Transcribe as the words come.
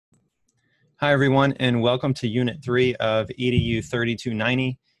Hi, everyone, and welcome to Unit 3 of EDU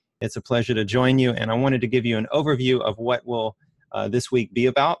 3290. It's a pleasure to join you, and I wanted to give you an overview of what will this week be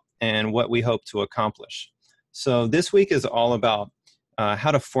about and what we hope to accomplish. So this week is all about how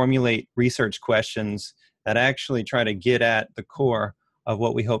to formulate research questions that actually try to get at the core of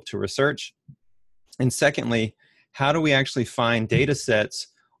what we hope to research. And secondly, how do we actually find data sets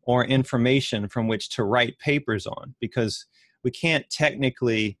or information from which to write papers on? Because we can't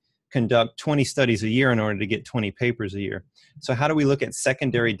technically conduct 20 studies a year in order to get 20 papers a year. So how do we look at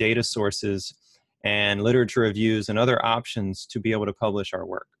secondary data sources and literature reviews and other options to be able to publish our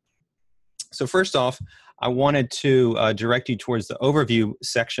work? So first off, I wanted to direct you towards the overview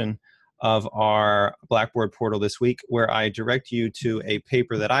section of our Blackboard portal this week, where I direct you to a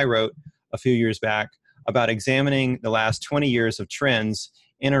paper that I wrote a few years back about examining the last 20 years of trends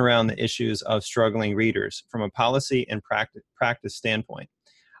in and around the issues of struggling readers from a policy and practice standpoint.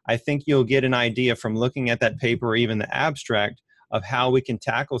 I think you'll get an idea from looking at that paper or even the abstract of how we can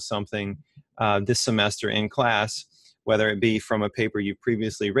tackle something this semester in class, whether it be from a paper you've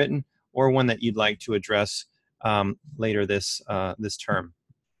previously written or one that you'd like to address later this term.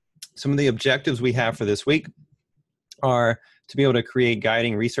 Some of the objectives we have for this week are to be able to create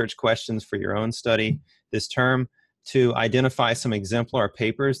guiding research questions for your own study this term, to identify some exemplar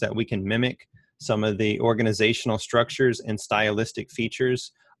papers that we can mimic some of the organizational structures and stylistic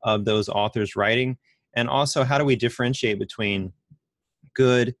features of those authors' writing, and also how do we differentiate between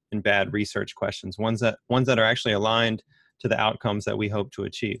good and bad research questions, ones that are actually aligned to the outcomes that we hope to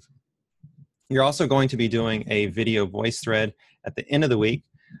achieve. You're also going to be doing a video voice thread at the end of the week,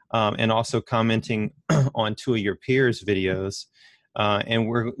 and also commenting on two of your peers' videos,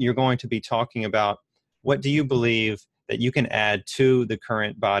 and you're going to be talking about what do you believe that you can add to the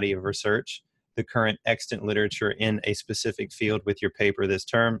current body of research, the current extant literature in a specific field with your paper this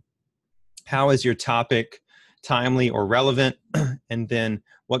term. How is your topic timely or relevant? And then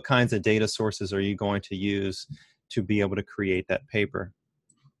what kinds of data sources are you going to use to be able to create that paper?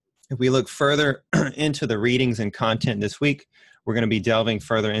 If we look further into the readings and content this week, we're going to be delving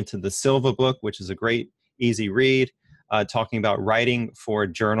further into the Silva book, which is a great, easy read, talking about writing for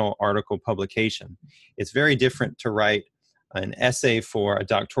journal article publication. It's very different to write an essay for a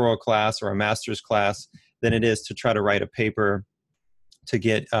doctoral class or a master's class than it is to try to write a paper to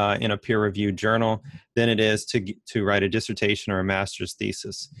get in a peer-reviewed journal than it is to write a dissertation or a master's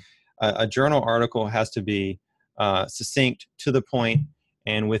thesis. A journal article has to be succinct, to the point,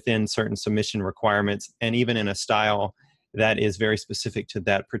 and within certain submission requirements, and even in a style that is very specific to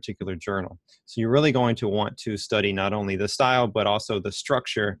that particular journal. So you're really going to want to study not only the style, but also the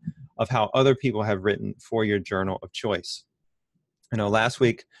structure of how other people have written for your journal of choice. I know last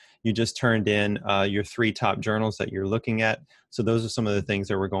week you just turned in your 3 top journals that you're looking at. So those are some of the things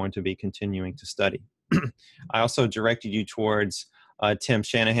that we're going to be continuing to study. I also directed you towards Tim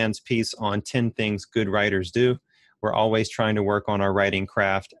Shanahan's piece on 10 things good writers do. We're always trying to work on our writing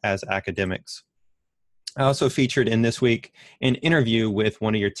craft as academics. I also featured in this week an interview with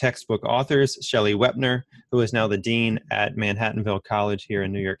one of your textbook authors, Shelley Wepner, who is now the dean at Manhattanville College here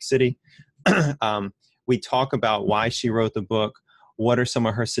in New York City. We talk about why she wrote the book, what are some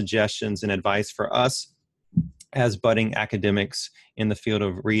of her suggestions and advice for us as budding academics in the field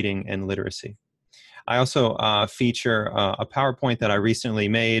of reading and literacy. I also feature a PowerPoint that I recently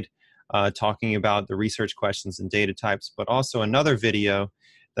made talking about the research questions and data types, but also another video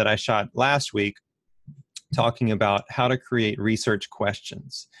that I shot last week talking about how to create research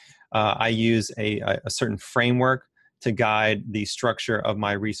questions. I use a certain framework to guide the structure of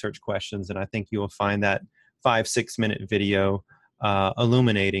my research questions, and I think you will find that 5-6 minute video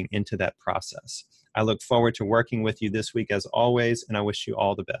illuminating into that process. I look forward to working with you this week as always, and I wish you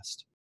all the best.